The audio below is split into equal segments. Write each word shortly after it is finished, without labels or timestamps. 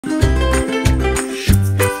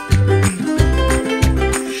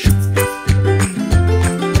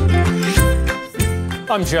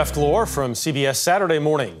I'm Jeff Glor from CBS Saturday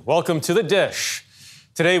Morning. Welcome to The Dish.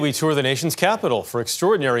 Today we tour the nation's capital for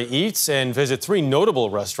extraordinary eats and visit three notable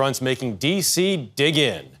restaurants making D.C. dig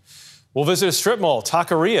in. We'll visit a strip mall,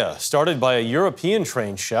 taqueria, started by a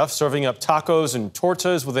European-trained chef serving up tacos and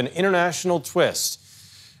tortas with an international twist.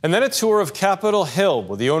 And then a tour of Capitol Hill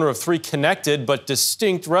with the owner of three connected but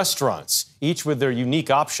distinct restaurants, each with their unique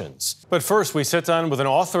options. But first, we sit down with an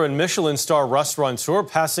author and Michelin star restaurateur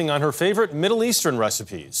passing on her favorite Middle Eastern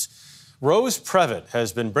recipes. Rose Previtt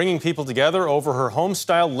has been bringing people together over her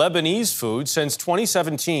home-style Lebanese food since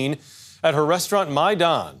 2017 at her restaurant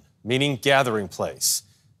Maidan, meaning gathering place.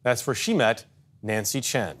 That's where she met Nancy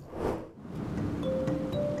Chen.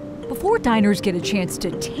 Before diners get a chance to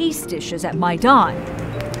taste dishes at Maidan,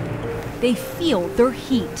 they feel their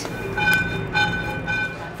heat.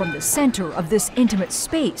 From the center of this intimate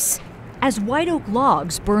space, as white oak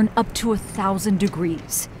logs burn up to 1,000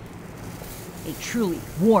 degrees. A truly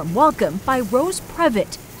warm welcome by Rose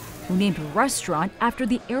Previtt, who named her restaurant after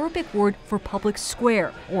the Arabic word for public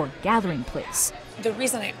square or gathering place. The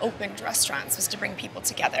reason I opened restaurants was to bring people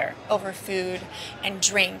together over food and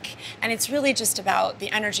drink. And it's really just about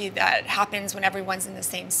the energy that happens when everyone's in the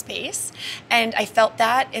same space. And I felt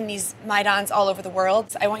that in these Maidans all over the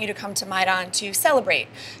world. I want you to come to Maidan to celebrate,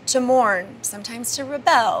 to mourn, sometimes to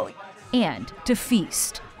rebel. And to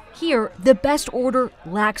feast. Here, the best order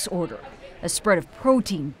lacks order. A spread of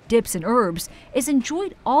protein, dips, and herbs is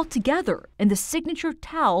enjoyed all together in the signature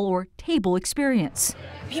towel or table experience.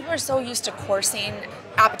 People are so used to coursing,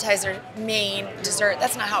 appetizer, main, dessert.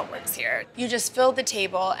 That's not how it works here. You just fill the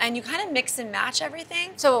table and you kind of mix and match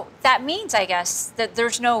everything. So that means, I guess, that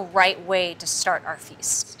there's no right way to start our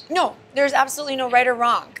feast. No, there's absolutely no right or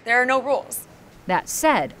wrong. There are no rules. That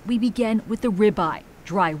said, we begin with the ribeye,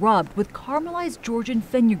 dry rubbed with caramelized Georgian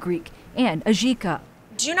fenugreek and ajika.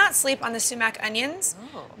 Do not sleep on the sumac onions.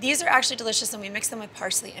 Oh. These are actually delicious, and we mix them with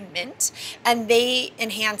parsley and mint, and they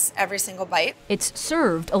enhance every single bite. It's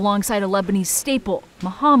served alongside a Lebanese staple,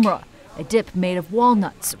 mahamra, a dip made of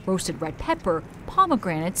walnuts, roasted red pepper,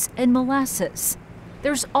 pomegranates, and molasses.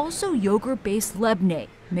 There's also yogurt-based lebne,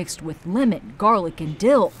 mixed with lemon, garlic, and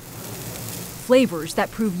dill. Flavors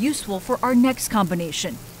that prove useful for our next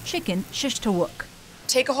combination, chicken shish tawuk.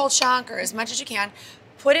 Take a whole chunk, or as much as you can,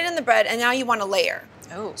 put it in the bread, and now you want to layer.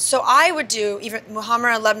 Oh. So I would do either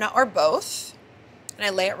muhammara, lebna, or both, and I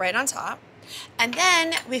lay it right on top. And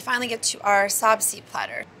then we finally get to our sabzi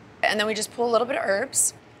platter. And then we just pull a little bit of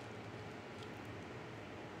herbs.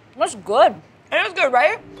 That's good. It was good,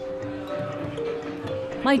 right?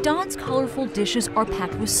 Maidan's colorful dishes are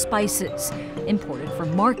packed with spices, imported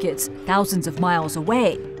from markets thousands of miles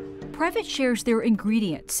away. Previtt shares their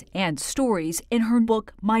ingredients and stories in her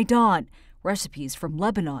book Maidan, Recipes from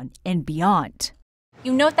Lebanon and Beyond.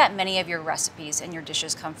 You note that many of your recipes and your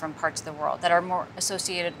dishes come from parts of the world that are more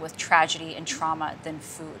associated with tragedy and trauma than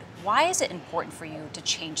food. Why is it important for you to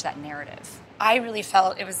change that narrative? I really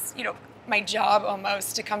felt it was, my job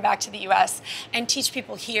almost to come back to the U.S. and teach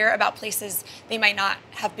people here about places they might not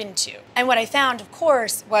have been to. And what I found, of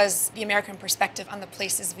course, was the American perspective on the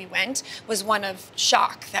places we went was one of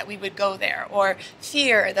shock that we would go there, or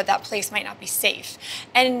fear that that place might not be safe.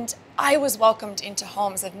 And I was welcomed into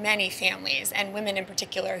homes of many families, and women in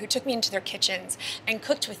particular, who took me into their kitchens and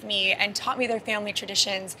cooked with me and taught me their family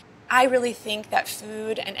traditions. I really think that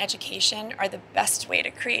food and education are the best way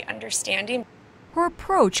to create understanding. Her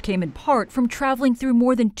approach came in part from traveling through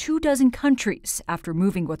more than 24 countries after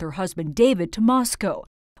moving with her husband David to Moscow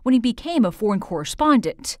when he became a foreign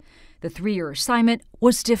correspondent. The 3-year assignment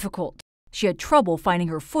was difficult. She had trouble finding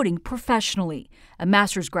her footing professionally. A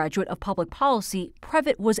master's graduate of public policy,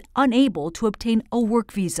 Previtt was unable to obtain a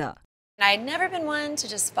work visa. I had never been one to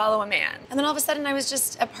just follow a man. And then all of a sudden I was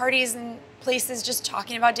just at parties and places just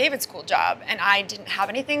talking about David's cool job, and I didn't have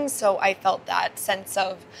anything, so I felt that sense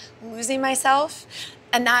of losing myself.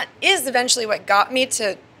 And that is eventually what got me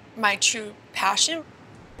to my true passion.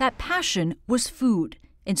 That passion was food,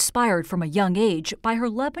 inspired from a young age by her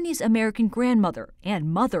Lebanese-American grandmother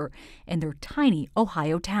and mother in their tiny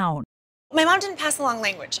Ohio town. My mom didn't pass along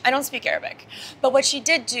language. I don't speak Arabic. But what she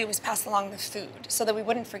did do was pass along the food so that we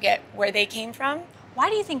wouldn't forget where they came from. Why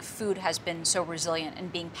do you think food has been so resilient in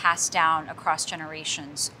being passed down across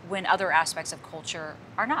generations when other aspects of culture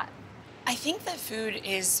are not? I think that food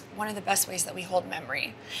is one of the best ways that we hold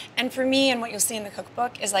memory. And for me, and what you'll see in the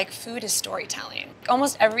cookbook, is like food is storytelling.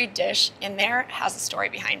 Almost every dish in there has a story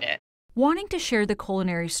behind it. Wanting to share the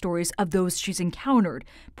culinary stories of those she's encountered,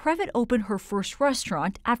 Previtt opened her first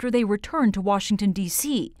restaurant after they returned to Washington,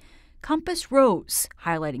 D.C., Compass Rose,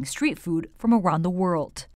 highlighting street food from around the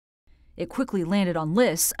world. It quickly landed on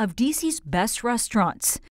lists of DC's best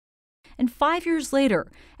restaurants. And 5 years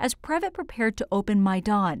later, as Previtt prepared to open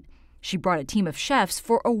Maidan, she brought a team of chefs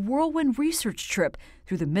for a whirlwind research trip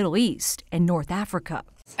through the Middle East and North Africa.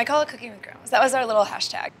 I call it cooking with grandmas. That was our little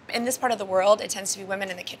hashtag. In this part of the world, it tends to be women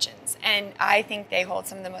in the kitchens. And I think they hold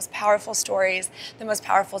some of the most powerful stories, the most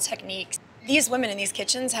powerful techniques. These women in these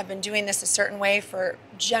kitchens have been doing this a certain way for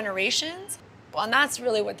generations. Well, and that's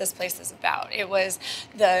really what this place is about. It was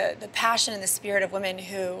the passion and the spirit of women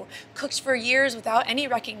who cooked for years without any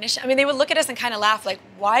recognition. I mean, they would look at us and kind of laugh like,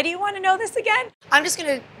 why do you want to know this again? I'm just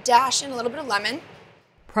going to dash in a little bit of lemon.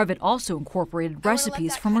 Previtt also incorporated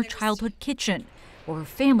recipes from her childhood kitchen, where her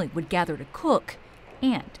family would gather to cook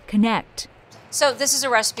and connect. So this is a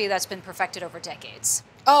recipe that's been perfected over decades.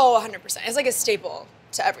 Oh, 100%. It's like a staple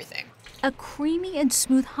to everything. A creamy and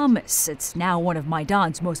smooth hummus. It's now one of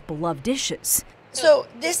Maidan's most beloved dishes. So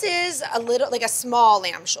this is like a small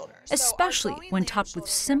lamb shoulder. Especially when topped with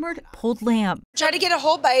simmered pulled lamb. Try to get a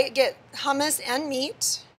whole bite, get hummus and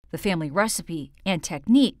meat. The family recipe and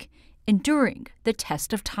technique enduring the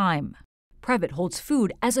test of time. Previtt holds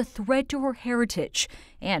food as a thread to her heritage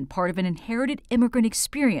and part of an inherited immigrant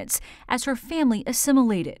experience as her family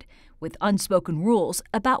assimilated, with unspoken rules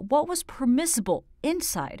about what was permissible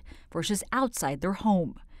inside versus outside their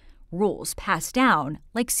home. Rules passed down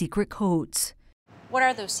like secret codes. What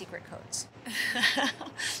are those secret codes?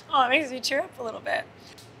 Oh, it makes me cheer up a little bit.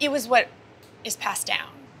 It was what is passed down.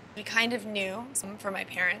 We kind of knew, from my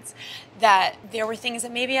parents, that there were things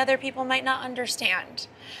that maybe other people might not understand,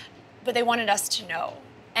 but they wanted us to know.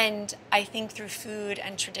 And I think through food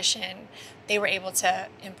and tradition, they were able to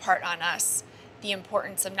impart on us the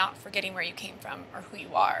importance of not forgetting where you came from or who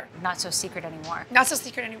you are. Not so secret anymore. Not so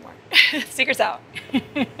secret anymore. Secret's out.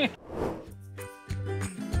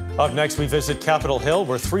 Up next, we visit Capitol Hill,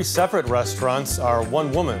 where 3 separate restaurants are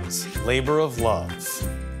one woman's labor of love.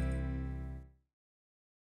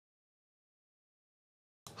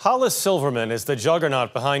 Hollis Silverman is the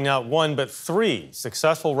juggernaut behind not 1 but 3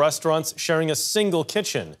 successful restaurants sharing a single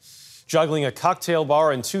kitchen, juggling a cocktail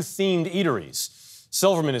bar and 2 themed eateries.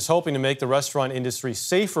 Silverman is hoping to make the restaurant industry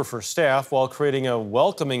safer for staff while creating a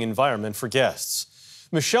welcoming environment for guests.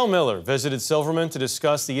 Michelle Miller visited Silverman to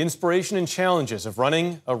discuss the inspiration and challenges of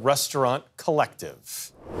running a restaurant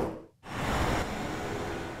collective.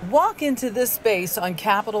 Walk into this space on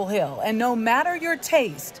Capitol Hill, and no matter your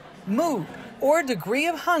taste, mood, or degree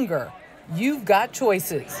of hunger, you've got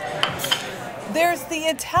choices. There's the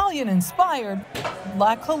Italian-inspired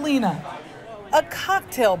La Collina, a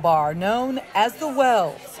cocktail bar known as the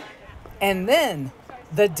Wells. And then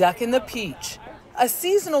the Duck and the Peach, a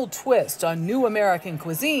seasonal twist on new American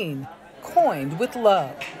cuisine, coined with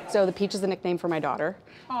love. So the Peach is a nickname for my daughter,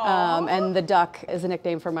 and the Duck is a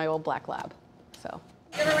nickname for my old black lab. So.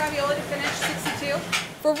 Get a ravioli to finish, 62.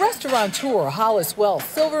 For restaurateur Hollis Wells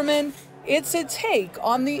Silverman, it's a take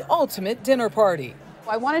on the ultimate dinner party.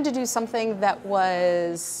 I wanted to do something that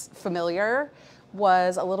was familiar,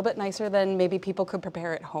 was a little bit nicer than maybe people could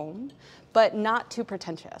prepare at home, but not too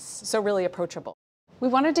pretentious, so really approachable. We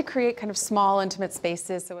wanted to create kind of small, intimate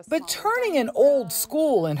spaces. But turning an old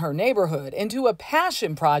school in her neighborhood into a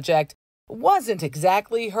passion project wasn't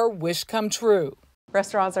exactly her wish come true.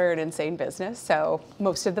 Restaurants are an insane business, so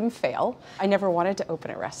most of them fail. I never wanted to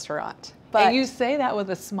open a restaurant. But And you say that with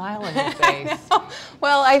a smile on your face.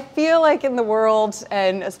 Well, I feel like in the world,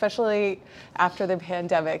 and especially after the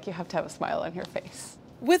pandemic, you have to have a smile on your face.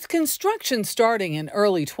 With construction starting in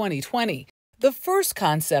early 2020, the first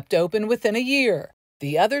concept opened within a year.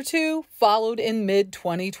 The other 2 followed in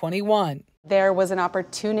mid-2021. There was an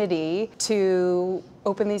opportunity to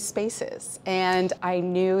open these spaces, and I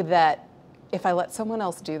knew that if I let someone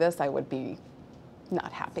else do this, I would be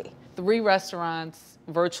not happy. 3 restaurants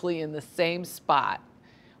virtually in the same spot.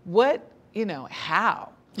 How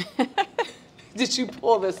did you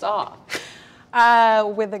pull this off?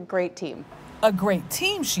 With a great team. A great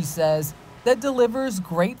team, she says, that delivers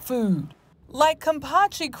great food. Like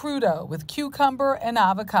campace crudo with cucumber and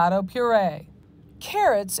avocado puree,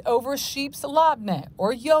 carrots over sheep's labneh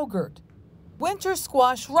or yogurt, winter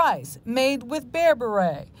squash rice made with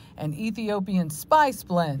berbere, an Ethiopian spice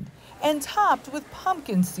blend, and topped with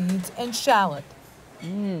pumpkin seeds and shallot.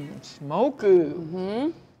 Smoky.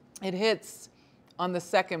 It hits on the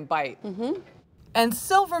second bite. And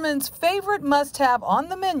Silverman's favorite must-have on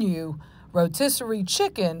the menu, rotisserie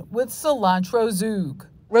chicken with cilantro zug.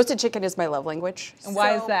 Roasted chicken is my love language. And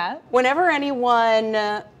why is that? Whenever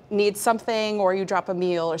anyone needs something, or you drop a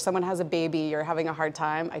meal, or someone has a baby, you're having a hard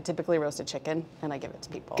time, I typically roast a chicken and I give it to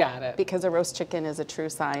people. Got it. Because a roast chicken is a true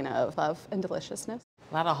sign of love and deliciousness.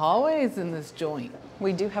 A lot of hallways in this joint.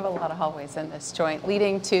 We do have a lot of hallways in this joint,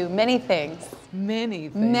 leading to many things. Many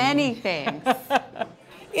things. Many things.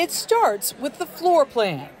 It starts with the floor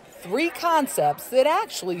plan, 3 concepts that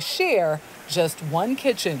actually share just one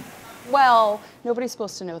kitchen. Well, nobody's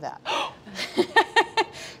supposed to know that.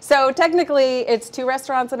 So technically, it's 2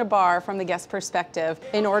 restaurants and a bar from the guest perspective.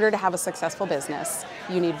 In order to have a successful business,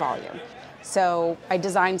 you need volume. So I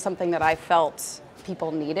designed something that I felt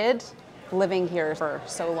people needed, living here for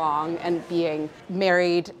so long and being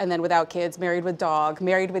married and then without kids, married with dog,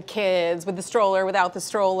 married with kids, with the stroller, without the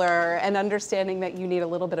stroller, and understanding that you need a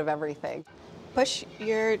little bit of everything. Push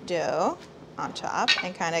your dough on top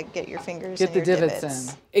and kind of get your fingers Get in the your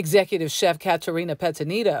divots in. Executive Chef Caterina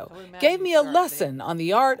Pettinito gave me a lesson on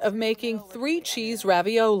the art of making 3 cheese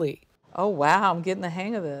ravioli. Oh, wow, I'm getting the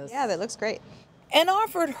hang of this. Yeah, that looks great. And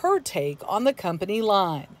offered her take on the company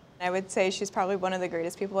line. I would say she's probably one of the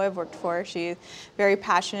greatest people I've worked for. She's very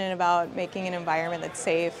passionate about making an environment that's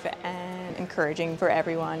safe and encouraging for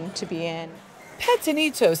everyone to be in.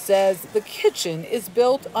 Pettinito says the kitchen is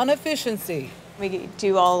built on efficiency. We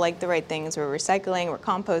do all like the right things. We're recycling, we're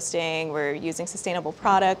composting, we're using sustainable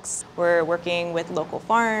products. We're working with local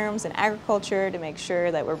farms and agriculture to make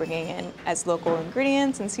sure that we're bringing in as local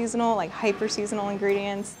ingredients and seasonal, like hyper-seasonal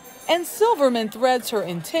ingredients. And Silverman threads her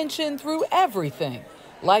intention through everything,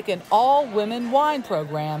 like an all-women wine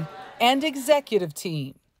program and executive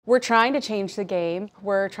team. We're trying to change the game.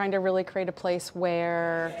 We're trying to really create a place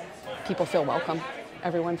where people feel welcome.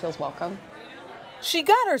 Everyone feels welcome. She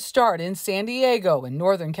got her start in San Diego in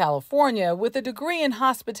Northern California with a degree in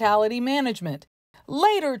hospitality management,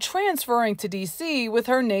 later transferring to D.C. with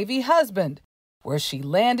her Navy husband, where she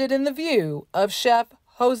landed in the view of Chef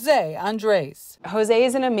Jose Andres. Jose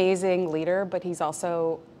is an amazing leader, but he's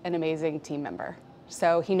also an amazing team member.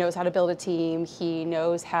 So he knows how to build a team. He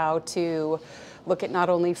knows how to look at not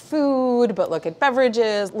only food, but look at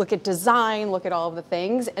beverages, look at design, look at all of the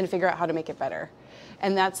things, and figure out how to make it better.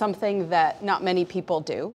 And that's something that not many people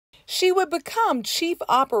do. She would become chief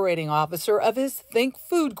operating officer of his Think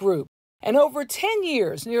Food group, and over 10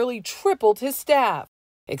 years nearly tripled his staff,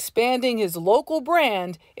 expanding his local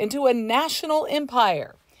brand into a national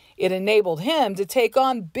empire. It enabled him to take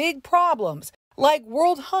on big problems like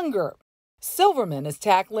world hunger. Silverman is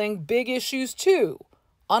tackling big issues too,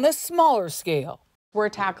 on a smaller scale. We're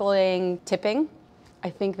tackling tipping. I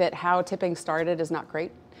think that how tipping started is not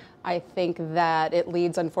great. I think that it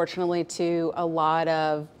leads, unfortunately, to a lot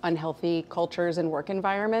of unhealthy cultures and work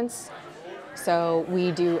environments. So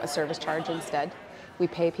we do a service charge instead. We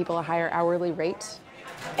pay people a higher hourly rate.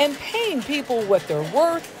 And paying people what they're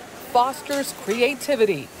worth fosters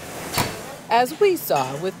creativity, as we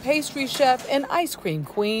saw with pastry chef and ice cream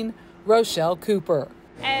queen Rochelle Cooper.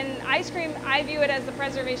 And ice cream, I view it as the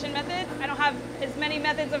preservation method. I don't have as many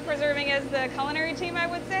methods of preserving as the culinary team, I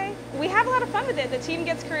would say. We have a lot of fun with it. The team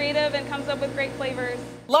gets creative and comes up with great flavors.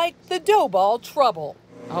 Like the dough ball trouble.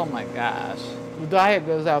 Oh my gosh. The diet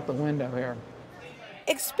goes out the window here.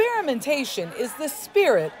 Experimentation is the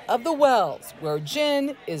spirit of the Wells, where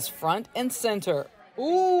gin is front and center.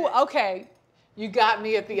 Ooh, okay. You got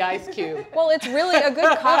me at the ice cube. Well, it's really a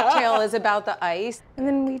good cocktail is about the ice. And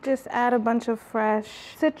then we just add a bunch of fresh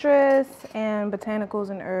citrus and botanicals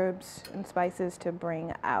and herbs and spices to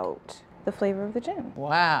bring out the flavor of the gin.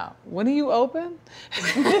 Wow. When are you open?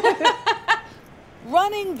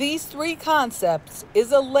 Running these 3 concepts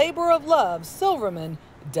is a labor of love Silverman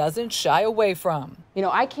doesn't shy away from. You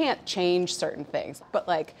know, I can't change certain things, but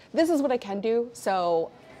like, this is what I can do. So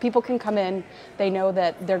people can come in, they know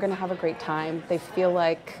that they're gonna have a great time. They feel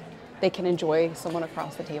like they can enjoy someone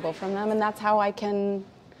across the table from them, and that's how I can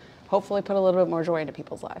hopefully put a little bit more joy into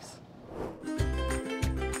people's lives.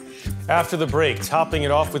 After the break, topping it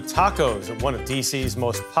off with tacos at one of DC's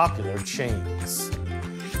most popular chains.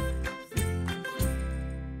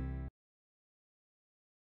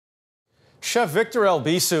 Chef Victor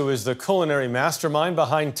Albisu is the culinary mastermind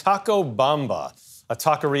behind Taco Bamba, a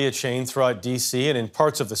taqueria chain throughout D.C. and in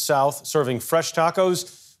parts of the South, serving fresh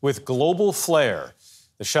tacos with global flair.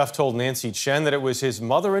 The chef told Nancy Chen that it was his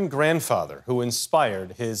mother and grandfather who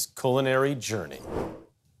inspired his culinary journey.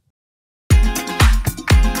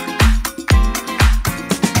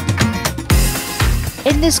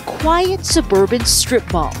 In this quiet suburban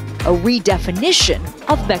strip mall, a redefinition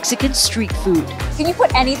of Mexican street food. Can you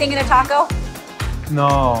put anything in a taco?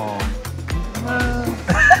 No.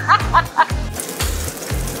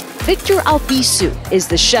 Victor Albisu is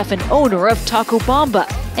the chef and owner of Taco Bamba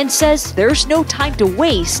and says there's no time to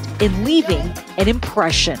waste in leaving an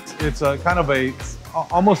impression. It's a kind of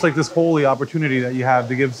almost like this holy opportunity that you have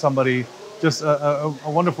to give somebody just a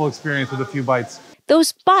wonderful experience with a few bites.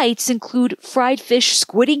 Those bites include fried fish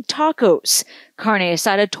squid ink tacos, carne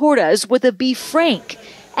asada tortas with a beef frank,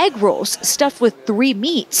 egg rolls stuffed with 3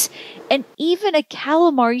 meats, and even a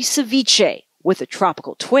calamari ceviche with a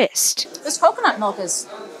tropical twist. This coconut milk is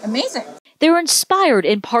amazing. They're inspired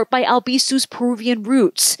in part by Albisu's Peruvian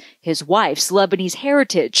roots, his wife's Lebanese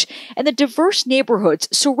heritage, and the diverse neighborhoods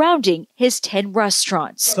surrounding his 10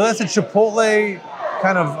 restaurants. So that's a chipotle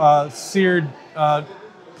kind of seared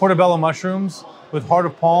portobello mushrooms with heart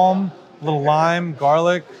of palm, a little lime,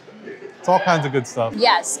 garlic. It's all kinds of good stuff.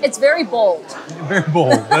 Yes, it's very bold. Very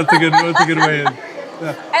bold. That's a good way.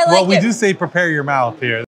 Well, we do say prepare your mouth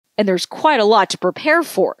here. And there's quite a lot to prepare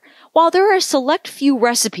for. While there are a select few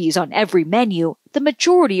recipes on every menu, the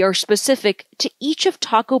majority are specific to each of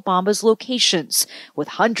Taco Bamba's locations, with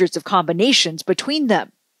hundreds of combinations between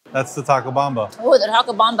them. That's the Taco Bamba. Oh, the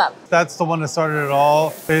Taco Bamba. That's the one that started it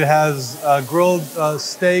all. It has grilled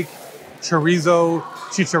steak, chorizo,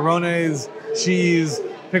 chicharrones, cheese,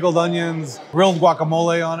 pickled onions, grilled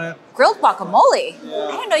guacamole on it. Grilled guacamole?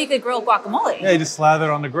 I didn't know you could grill guacamole. Yeah, you just slather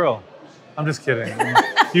it on the grill. I'm just kidding.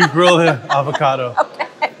 You grill the avocado. Okay.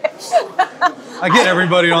 I get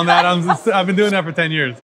everybody on that. I've been doing that for 10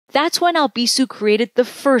 years. That's when Albisu created the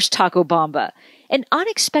first Taco Bamba, an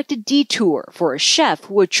unexpected detour for a chef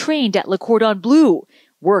who had trained at Le Cordon Bleu,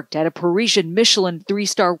 worked at a Parisian Michelin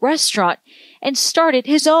 3-star restaurant, and started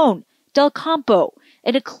his own, Del Campo,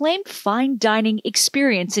 an acclaimed fine dining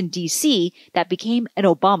experience in D.C. that became an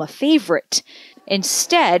Obama favorite.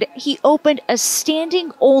 Instead, he opened a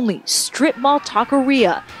standing-only strip mall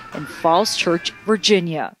taqueria in Falls Church,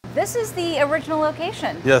 Virginia. This is the original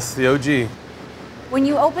location. Yes, the OG. When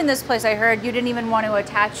you opened this place, I heard you didn't even want to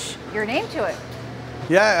attach your name to it.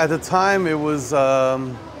 Yeah, at the time it was,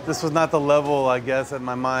 this was not the level, I guess, in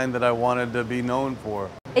my mind that I wanted to be known for.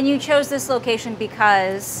 And you chose this location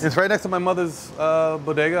because? It's right next to my mother's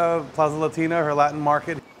bodega, Plaza Latina, her Latin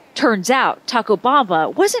market. Turns out Taco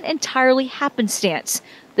Bamba wasn't entirely happenstance.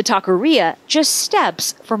 The taqueria just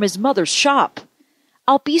steps from his mother's shop.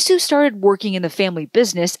 Albisu started working in the family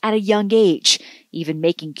business at a young age, even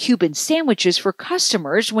making Cuban sandwiches for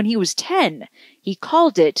customers when he was 10. He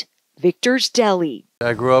called it Victor's Deli.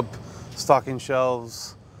 I grew up stocking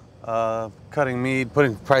shelves, cutting meat,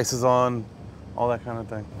 putting prices on, all that kind of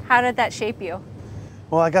thing. How did that shape you?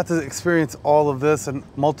 Well, I got to experience all of this and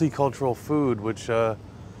multicultural food, which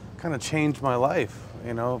kind of changed my life.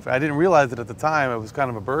 You know, I didn't realize it at the time. It was kind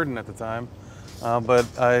of a burden at the time, but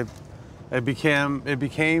it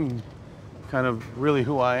became kind of really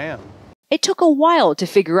who I am. It took a while to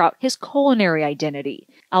figure out his culinary identity.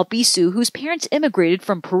 Albisu, whose parents immigrated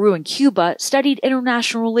from Peru and Cuba, studied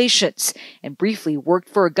international relations and briefly worked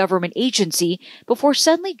for a government agency before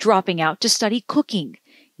suddenly dropping out to study cooking.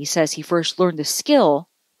 He says he first learned the skill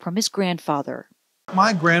from his grandfather.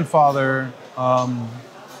 My grandfather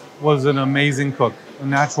was an amazing cook, a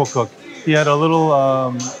natural cook. He had a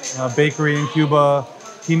little bakery in Cuba.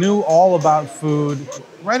 He knew all about food.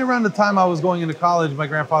 Right around the time I was going into college, my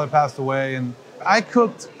grandfather passed away, and I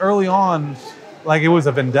cooked early on like it was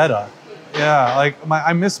a vendetta. Yeah, like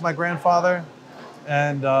I missed my grandfather,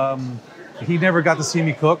 and he never got to see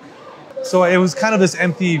me cook. So it was kind of this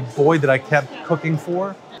empty void that I kept cooking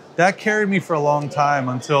for. That carried me for a long time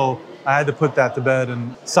until I had to put that to bed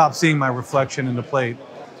and stop seeing my reflection in the plate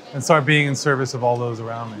and start being in service of all those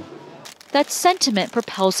around me. That sentiment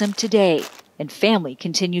propels him today, and family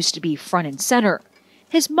continues to be front and center.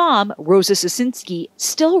 His mom, Rosa Sosinski,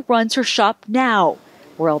 still runs her shop now,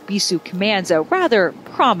 where Albisu commands a rather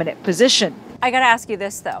prominent position. I gotta ask you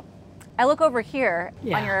this though. I look over here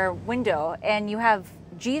on your window and you have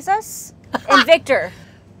Jesus and Victor.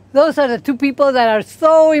 Those are the two people that are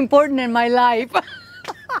so important in my life.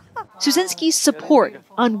 Sosinski's support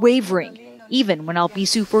unwavering, even when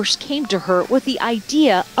Albisu first came to her with the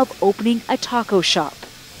idea of opening a taco shop.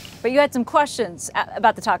 But you had some questions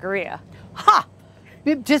about the taqueria. Ha!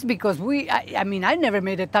 Just because I mean, I never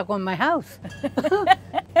made a taco in my house.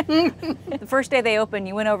 The first day they opened,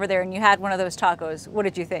 you went over there and you had one of those tacos. What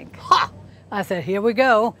did you think? Ha! I said, here we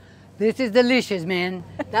go. This is delicious, man.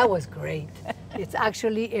 That was great.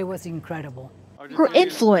 It was incredible. Her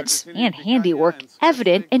influence and handiwork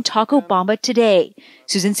evident in Taco Bamba today.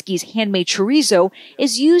 Sosinski's handmade chorizo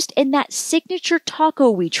is used in that signature taco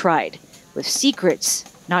we tried, with secrets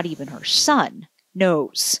not even her son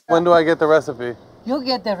knows. When do I get the recipe? You'll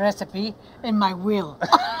get the recipe in my will.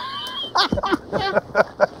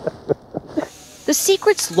 The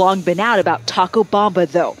secret's long been out about Taco Bamba,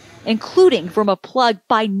 though, including from a plug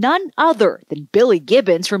by none other than Billy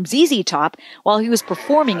Gibbons from ZZ Top while he was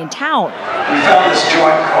performing in town. We found this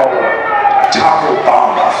joint called Taco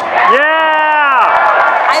Bomba.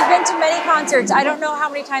 I've been to many concerts. I don't know how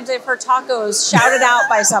many times I've heard tacos shouted out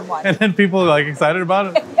by someone. And then people are like excited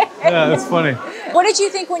about it. Yeah, it's funny. What did you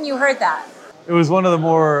think when you heard that? It was one of the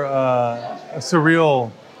more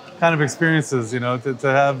surreal kind of experiences, you know, to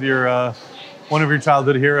have your one of your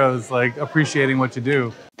childhood heroes like appreciating what you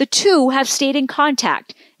do. The two have stayed in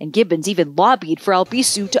contact, and Gibbons even lobbied for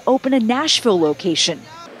Albisu to open a Nashville location.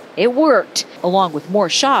 It worked, along with more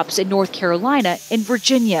shops in North Carolina and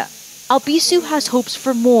Virginia. Albisu has hopes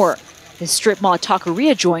for more. The strip mall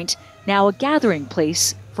taqueria joint, now a gathering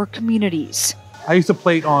place for communities. I used to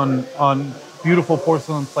plate on beautiful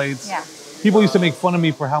porcelain plates. Yeah. People used to make fun of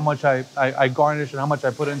me for how much I garnish and how much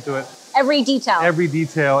I put into it. Every detail. Every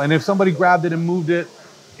detail. And if somebody grabbed it and moved it,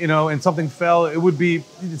 you know, and something fell,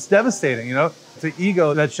 it's devastating, you know? It's an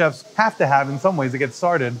ego that chefs have to have in some ways to get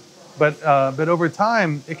started. But over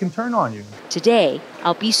time, it can turn on you. Today,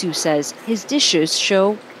 Albisu says his dishes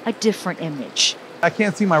show a different image. I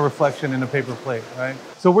can't see my reflection in a paper plate, right?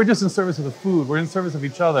 So we're just in service of the food. We're in service of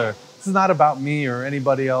each other. This is not about me or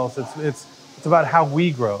anybody else. It's about how we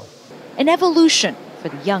grow. An evolution for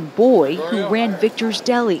the young boy who ran Victor's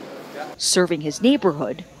Deli, serving his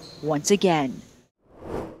neighborhood once again.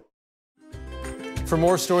 For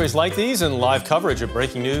more stories like these and live coverage of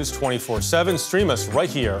breaking news 24/7, stream us right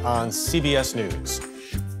here on CBS News.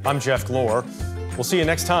 I'm Jeff Glor. We'll see you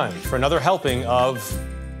next time for another helping of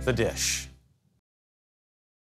The Dish.